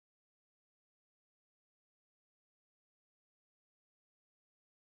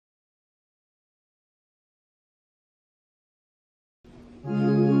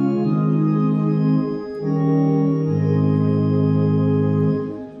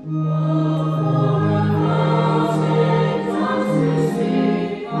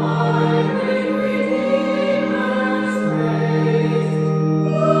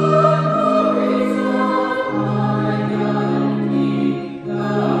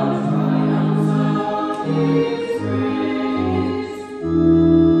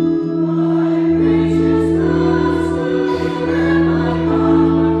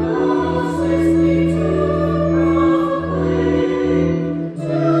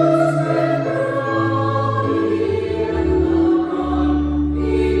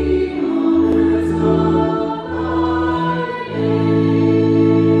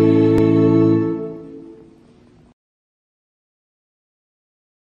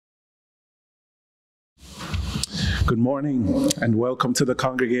Good morning and welcome to the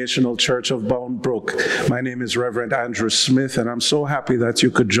Congregational Church of Bound Brook. My name is Reverend Andrew Smith and I'm so happy that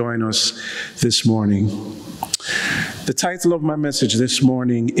you could join us this morning. The title of my message this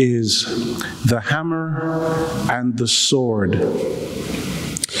morning is The Hammer and the Sword.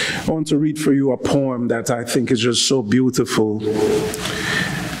 I want to read for you a poem that I think is just so beautiful.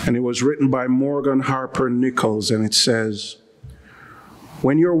 And it was written by Morgan Harper Nichols, and it says,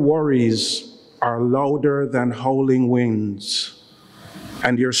 "When your worries are louder than howling winds,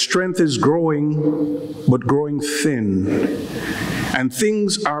 and your strength is growing, but growing thin, and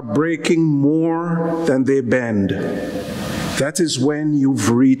things are breaking more than they bend, that is when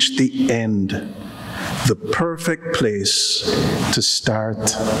you've reached the end, the perfect place to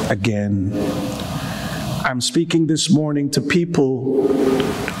start again." I'm speaking this morning to people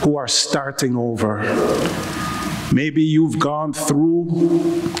who are starting over. Maybe you've gone through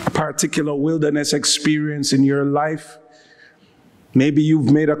a particular wilderness experience in your life. Maybe you've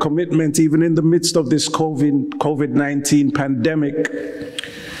made a commitment even in the midst of this COVID-19 pandemic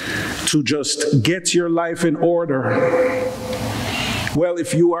to just get your life in order. Well,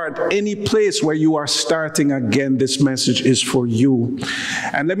 if you are at any place where you are starting again, this message is for you.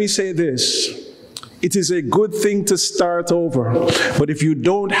 And let me say this. It is a good thing to start over, but if you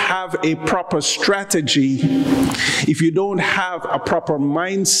don't have a proper strategy, if you don't have a proper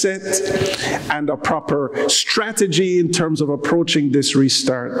mindset and a proper strategy in terms of approaching this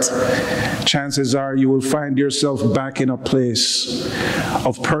restart, chances are you will find yourself back in a place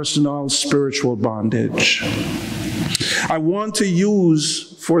of personal spiritual bondage. I want to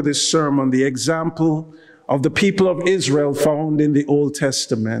use for this sermon the example of the people of Israel found in the Old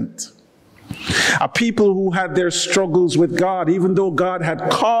Testament. A people who had their struggles with God, even though God had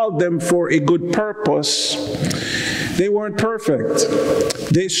called them for a good purpose, they weren't perfect.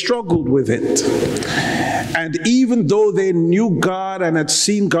 They struggled with it. And even though they knew God and had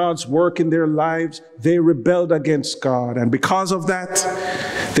seen God's work in their lives, they rebelled against God. And because of that,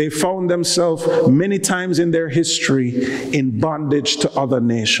 they found themselves many times in their history in bondage to other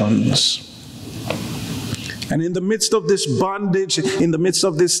nations. And in the midst of this bondage, in the midst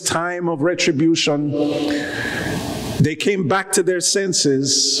of this time of retribution, they came back to their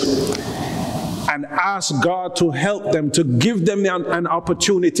senses and asked God to help them, to give them an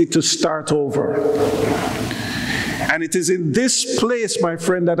opportunity to start over. And it is in this place, my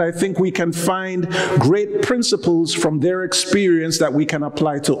friend, that I think we can find great principles from their experience that we can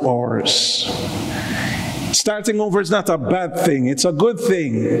apply to ours. Starting over is not a bad thing, it's a good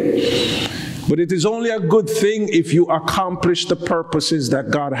thing. But it is only a good thing if you accomplish the purposes that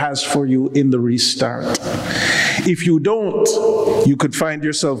God has for you in the restart. If you don't, you could find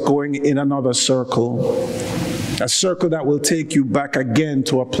yourself going in another circle, a circle that will take you back again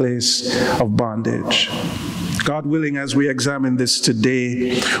to a place of bondage. God willing, as we examine this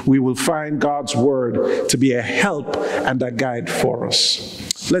today, we will find God's word to be a help and a guide for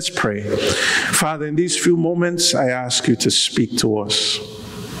us. Let's pray. Father, in these few moments, I ask you to speak to us.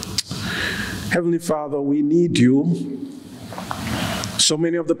 Heavenly Father, we need you. So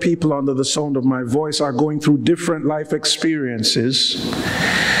many of the people under the sound of my voice are going through different life experiences,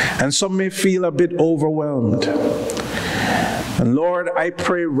 and some may feel a bit overwhelmed. And Lord, I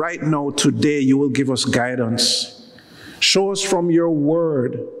pray right now, today, you will give us guidance. Show us from your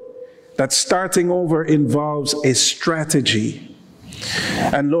word that starting over involves a strategy.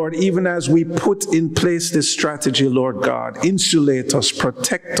 And Lord, even as we put in place this strategy, Lord God, insulate us,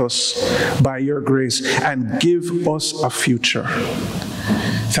 protect us by your grace, and give us a future.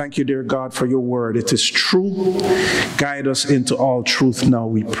 Thank you, dear God, for your word. It is true. Guide us into all truth now,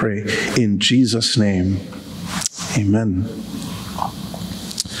 we pray. In Jesus' name, amen.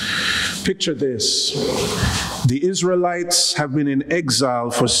 Picture this. The Israelites have been in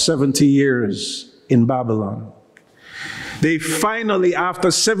exile for 70 years in Babylon. They finally, after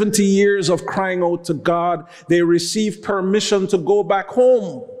 70 years of crying out to God, they received permission to go back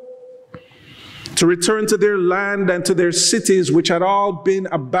home, to return to their land and to their cities, which had all been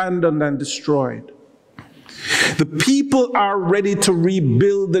abandoned and destroyed. The people are ready to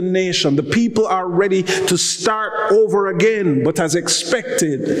rebuild the nation. The people are ready to start over again. But as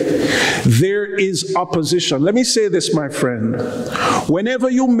expected, there is opposition. Let me say this, my friend. Whenever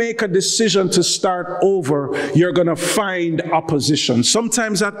you make a decision to start over, you're going to find opposition.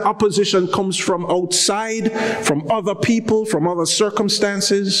 Sometimes that opposition comes from outside, from other people, from other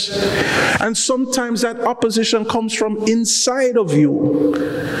circumstances. And sometimes that opposition comes from inside of you.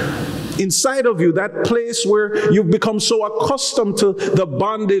 Inside of you, that place where you've become so accustomed to the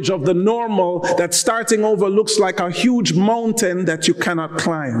bondage of the normal that starting over looks like a huge mountain that you cannot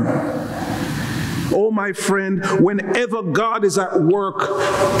climb. Oh, my friend, whenever God is at work,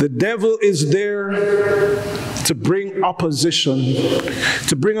 the devil is there to bring opposition,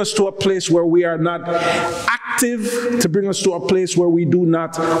 to bring us to a place where we are not active, to bring us to a place where we do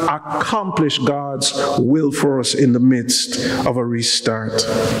not accomplish God's will for us in the midst of a restart.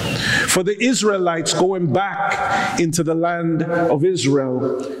 For the Israelites going back into the land of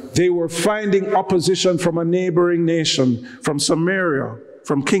Israel, they were finding opposition from a neighboring nation, from Samaria,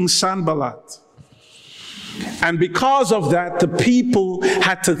 from King Sanballat. And because of that, the people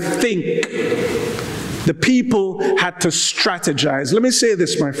had to think. The people had to strategize. Let me say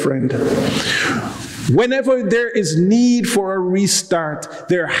this, my friend. Whenever there is need for a restart,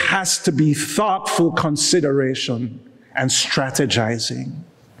 there has to be thoughtful consideration and strategizing.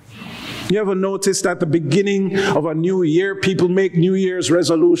 You ever noticed at the beginning of a new year, people make New Year's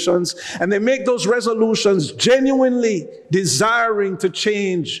resolutions, and they make those resolutions genuinely desiring to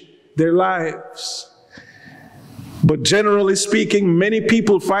change their lives. But generally speaking, many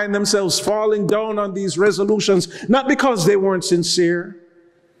people find themselves falling down on these resolutions, not because they weren't sincere,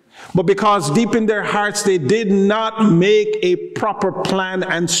 but because deep in their hearts they did not make a proper plan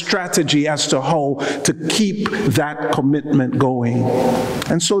and strategy as to how to keep that commitment going.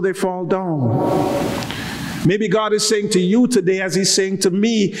 And so they fall down. Maybe God is saying to you today, as he's saying to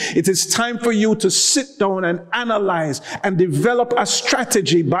me, it is time for you to sit down and analyze and develop a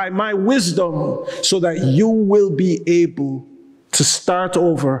strategy by my wisdom so that you will be able to start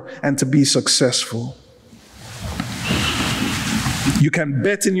over and to be successful. You can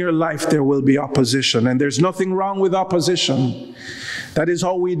bet in your life there will be opposition, and there's nothing wrong with opposition. That is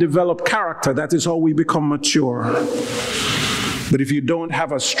how we develop character. That is how we become mature. But if you don't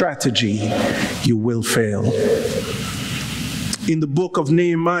have a strategy, you will fail. In the book of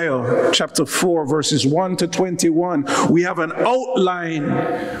Nehemiah, chapter 4, verses 1 to 21, we have an outline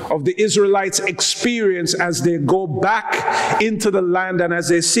of the Israelites' experience as they go back into the land and as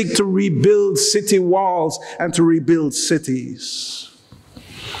they seek to rebuild city walls and to rebuild cities.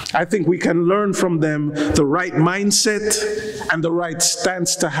 I think we can learn from them the right mindset and the right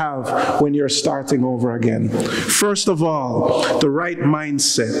stance to have when you're starting over again. First of all, the right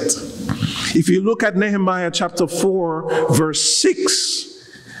mindset. If you look at Nehemiah chapter 4, verse 6,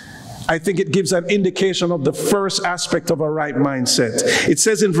 I think it gives an indication of the first aspect of a right mindset. It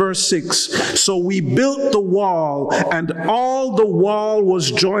says in verse 6, "So we built the wall, and all the wall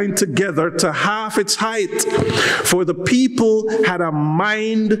was joined together to half its height, for the people had a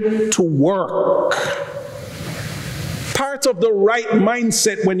mind to work." Part of the right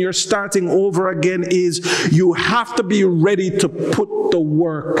mindset when you're starting over again is you have to be ready to put the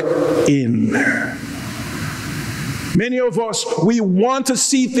work in. Many of us, we want to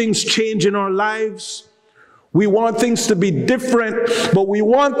see things change in our lives. We want things to be different, but we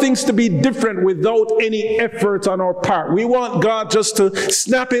want things to be different without any effort on our part. We want God just to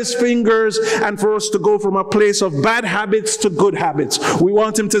snap his fingers and for us to go from a place of bad habits to good habits. We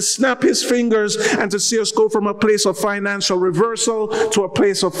want him to snap his fingers and to see us go from a place of financial reversal to a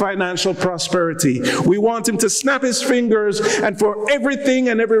place of financial prosperity. We want him to snap his fingers and for everything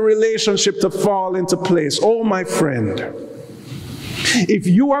and every relationship to fall into place. Oh, my friend, if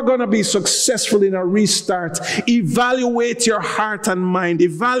you are going to be successful in a restart, evaluate your heart and mind,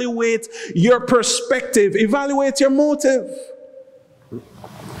 evaluate your perspective, evaluate your motive,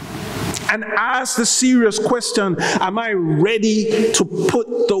 and ask the serious question, am I ready to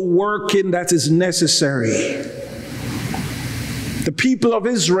put the work in that is necessary? The people of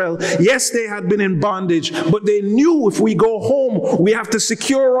Israel, yes, they had been in bondage, but they knew if we go home, we have to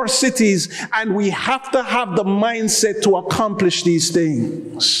secure our cities, and we have to have the mindset to accomplish these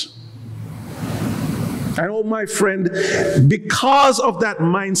things. And oh, my friend, because of that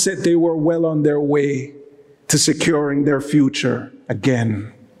mindset, they were well on their way to securing their future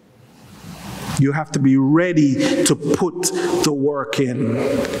again. You have to be ready to put the work in.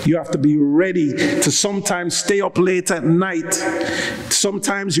 You have to be ready to sometimes stay up late at night.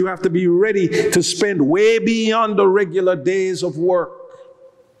 Sometimes you have to be ready to spend way beyond the regular days of work.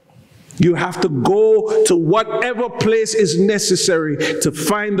 You have to go to whatever place is necessary to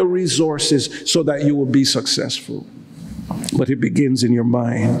find the resources so that you will be successful. But it begins in your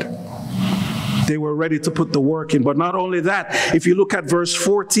mind. They were ready to put the work in. But not only that, if you look at verse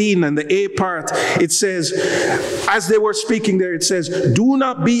 14 and the A part, it says, as they were speaking there, it says, "Do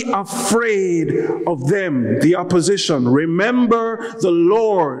not be afraid of them," the opposition. "Remember the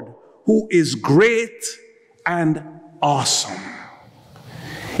Lord, who is great and awesome."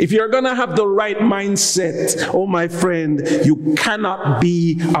 If you're going to have the right mindset, oh my friend, you cannot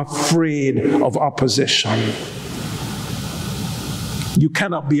be afraid of opposition. You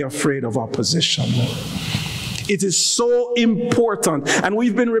cannot be afraid of opposition. It is so important. And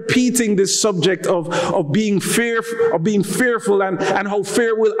we've been repeating this subject of being fearful and how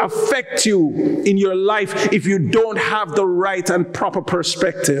fear will affect you in your life if you don't have the right and proper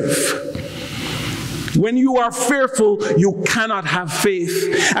perspective. When you are fearful, you cannot have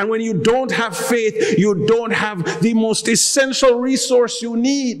faith. And when you don't have faith, you don't have the most essential resource you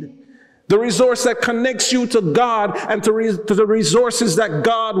need. The resource that connects you to God and to the resources that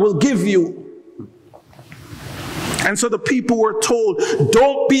God will give you. And so the people were told,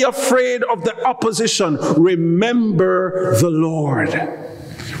 don't be afraid of the opposition. Remember the Lord.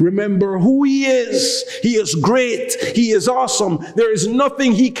 Remember who He is. He is great. He is awesome. There is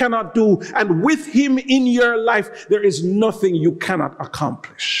nothing He cannot do. And with Him in your life, there is nothing you cannot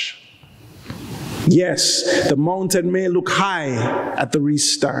accomplish. Yes, the mountain may look high at the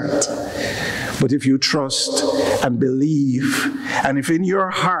restart. But if you trust and believe, and if in your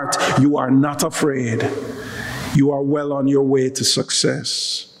heart you are not afraid, you are well on your way to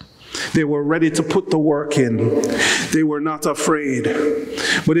success. They were ready to put the work in. They were not afraid.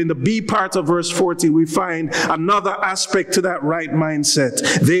 But in the B part of verse 14, we find another aspect to that right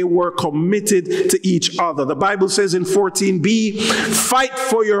mindset. They were committed to each other. The Bible says in 14b, fight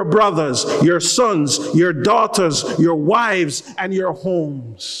for your brothers, your sons, your daughters, your wives, and your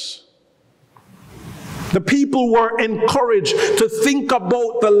homes. The people were encouraged to think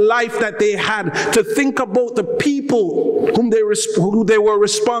about the life that they had, to think about the people who they were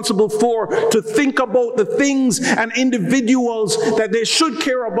responsible for, to think about the things and individuals that they should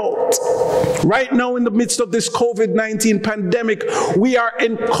care about. Right now, in the midst of this COVID-19 pandemic, we are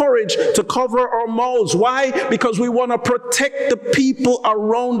encouraged to cover our mouths. Why? Because we want to protect the people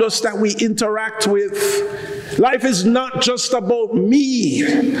around us that we interact with. Life is not just about me.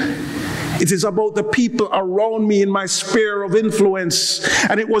 It is about the people around me in my sphere of influence.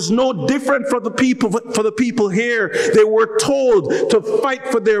 And it was no different for the people here. They were told to fight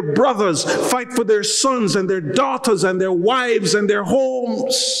for their brothers, fight for their sons and their daughters and their wives and their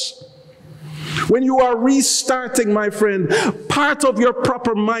homes. When you are restarting, my friend, part of your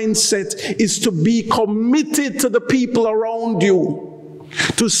proper mindset is to be committed to the people around you.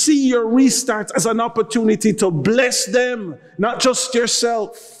 To see your restart as an opportunity to bless them, not just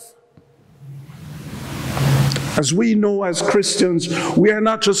yourself. As we know as Christians, we are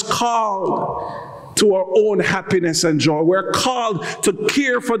not just called to our own happiness and joy. We're called to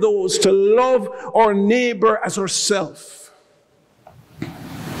care for those, to love our neighbor as ourselves.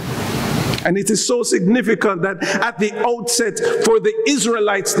 And it is so significant that at the outset, for the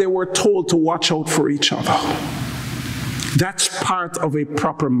Israelites, they were told to watch out for each other. That's part of a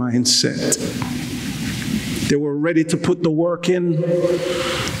proper mindset. They were ready to put the work in.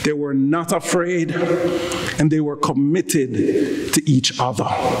 They were not afraid. And they were committed to each other.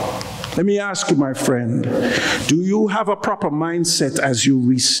 Let me ask you, my friend, do you have a proper mindset as you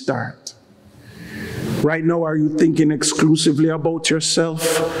restart? Right now, are you thinking exclusively about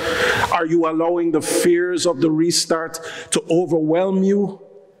yourself? Are you allowing the fears of the restart to overwhelm you?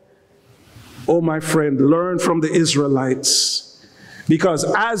 Oh, my friend, learn from the Israelites. Because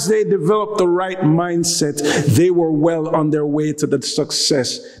as they developed the right mindset, they were well on their way to the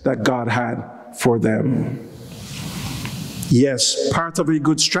success that God had for them. Yes, part of a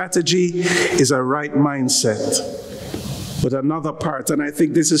good strategy is a right mindset. But another part, and I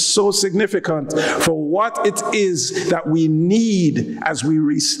think this is so significant for what it is that we need as we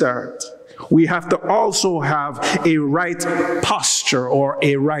restart, we have to also have a right posture or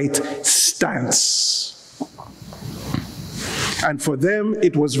a right stance. And for them,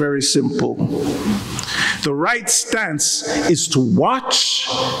 it was very simple. The right stance is to watch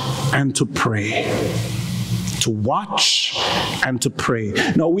and to pray. To watch and to pray.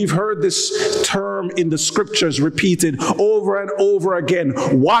 Now, we've heard this term in the scriptures repeated over and over again.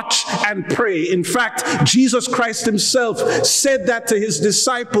 Watch and pray. In fact, Jesus Christ himself said that to his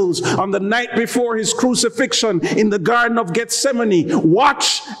disciples on the night before his crucifixion in the Garden of Gethsemane.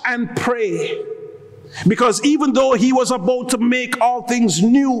 Watch and pray. Because even though he was about to make all things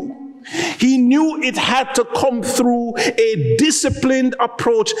new, he knew it had to come through a disciplined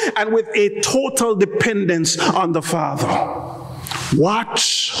approach and with a total dependence on the Father.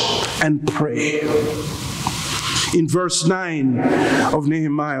 Watch and pray. In verse 9 of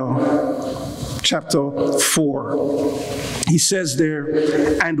Nehemiah, chapter 4, he says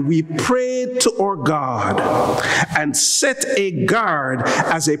there, and we prayed to our God and set a guard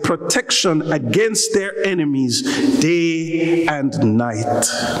as a protection against their enemies day and night.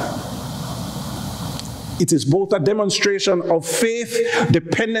 It is both a demonstration of faith,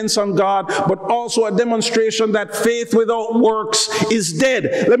 dependence on God, but also a demonstration that faith without works is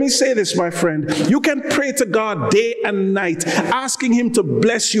dead. Let me say this, my friend. You can pray to God day and night, asking Him to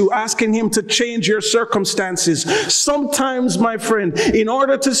bless you, asking Him to change your circumstances. Sometimes, my friend, in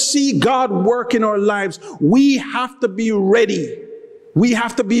order to see God work in our lives, we have to be ready. We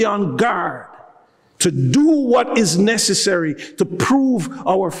have to be on guard to do what is necessary to prove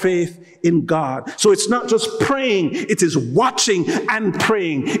our faith in God. So it's not just praying, it is watching and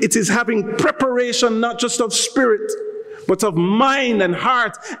praying. It is having preparation not just of spirit, but of mind and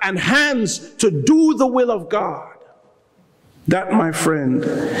heart and hands to do the will of God. That, my friend,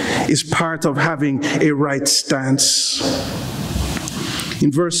 is part of having a right stance.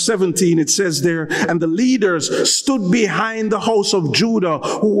 In verse 17, it says there, and the leaders stood behind the house of Judah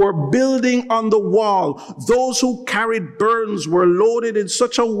who were building on the wall. Those who carried burdens were loaded in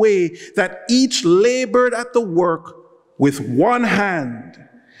such a way that each labored at the work with one hand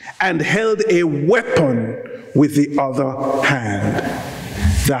and held a weapon with the other hand,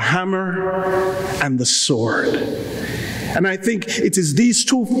 the hammer and the sword. And I think it is these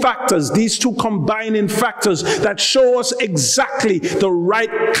two factors, these two combining factors that show us exactly the right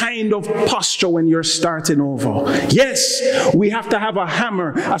kind of posture when you're starting over. Yes, we have to have a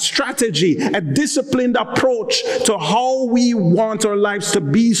hammer, a strategy, a disciplined approach to how we want our lives to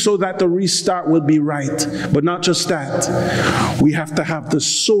be so that the restart will be right. But not just that. We have to have the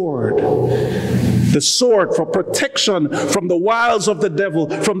sword for protection from the wiles of the devil,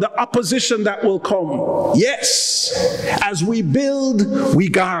 from the opposition that will come. Yes, as we build, we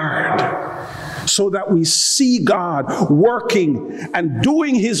guard, so that we see God working and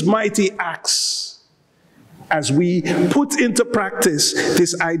doing His mighty acts as we put into practice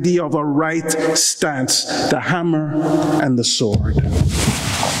this idea of a right stance, the hammer and the sword.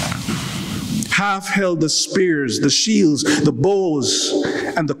 Half held the spears, the shields, the bows,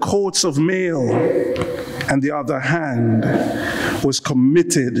 and the coats of mail, and the other hand was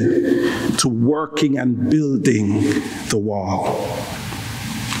committed to working and building the wall.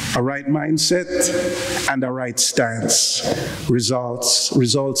 A right mindset and a right stance results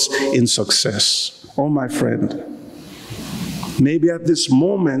in success. Oh, my friend, maybe at this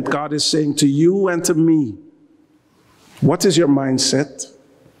moment God is saying to you and to me, what is your mindset?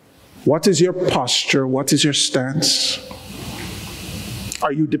 What is your posture? What is your stance?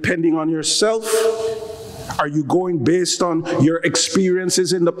 Are you depending on yourself? Are you going based on your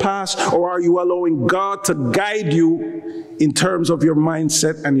experiences in the past? Or are you allowing God to guide you in terms of your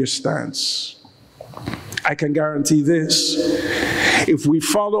mindset and your stance? I can guarantee this. If we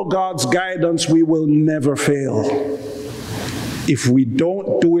follow God's guidance, we will never fail. If we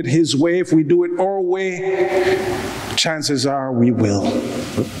don't do it His way, if we do it our way, chances are we will.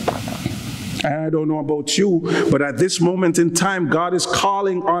 I don't know about you, but at this moment in time, God is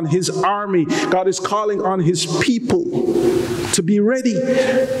calling on His army. God is calling on His people to be ready,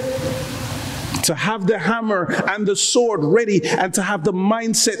 to have the hammer and the sword ready, and to have the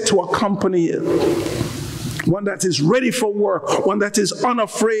mindset to accompany it. One that is ready for work, one that is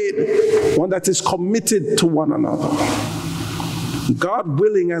unafraid, one that is committed to one another. God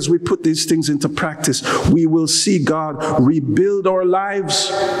willing, as we put these things into practice, we will see God rebuild our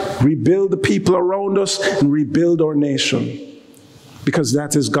lives, rebuild the people around us, and rebuild our nation. Because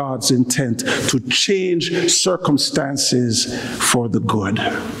that is God's intent, to change circumstances for the good.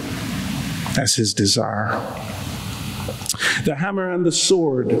 That's His desire. The hammer and the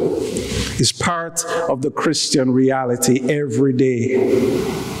sword is part of the Christian reality every day.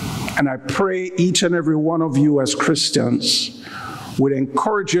 And I pray each and every one of you as Christians would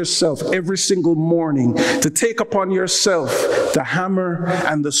encourage yourself every single morning to take upon yourself the hammer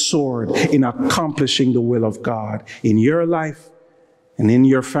and the sword in accomplishing the will of God in your life and in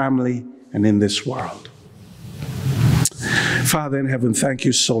your family and in this world. Father in heaven, thank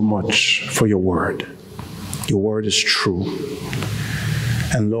you so much for your word. Your word is true.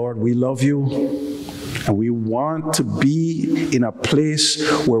 And Lord, we love you, and we want to be in a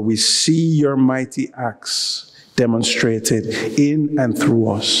place where we see your mighty acts demonstrated in and through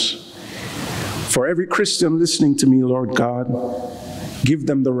us. For every Christian listening to me, Lord God, give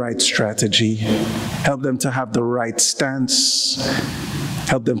them the right strategy. Help them to have the right stance.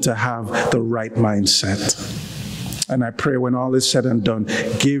 Help them to have the right mindset. And I pray when all is said and done,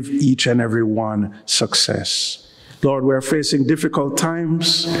 give each and every one success. Lord, we're facing difficult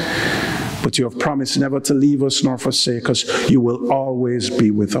times, but you have promised never to leave us nor forsake us. You will always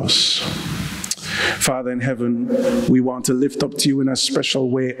be with us. Father in heaven, we want to lift up to you in a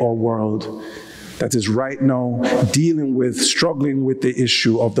special way our world that is right now struggling with the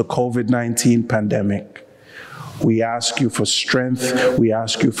issue of the COVID-19 pandemic. We ask you for strength. We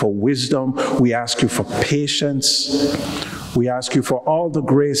ask you for wisdom. We ask you for patience. We ask you for all the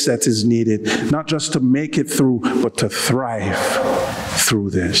grace that is needed, not just to make it through, but to thrive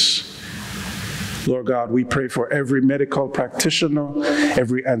through this. Lord God, we pray for every medical practitioner,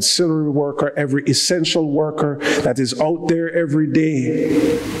 every ancillary worker, every essential worker that is out there every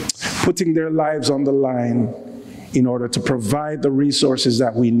day, putting their lives on the line in order to provide the resources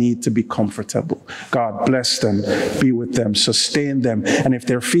that we need to be comfortable. God, bless them, be with them, sustain them. And if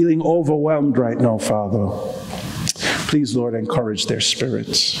they're feeling overwhelmed right now, Father, please, Lord, encourage their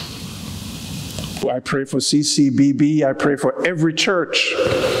spirits. I pray for CCBB. I pray for every church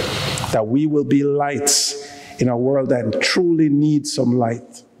that we will be lights in a world that truly needs some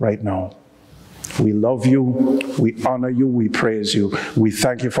light right now. We love you, we honor you, we praise you. We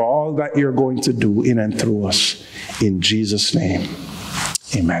thank you for all that you're going to do in and through us. In Jesus' name,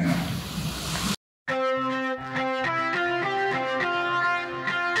 amen.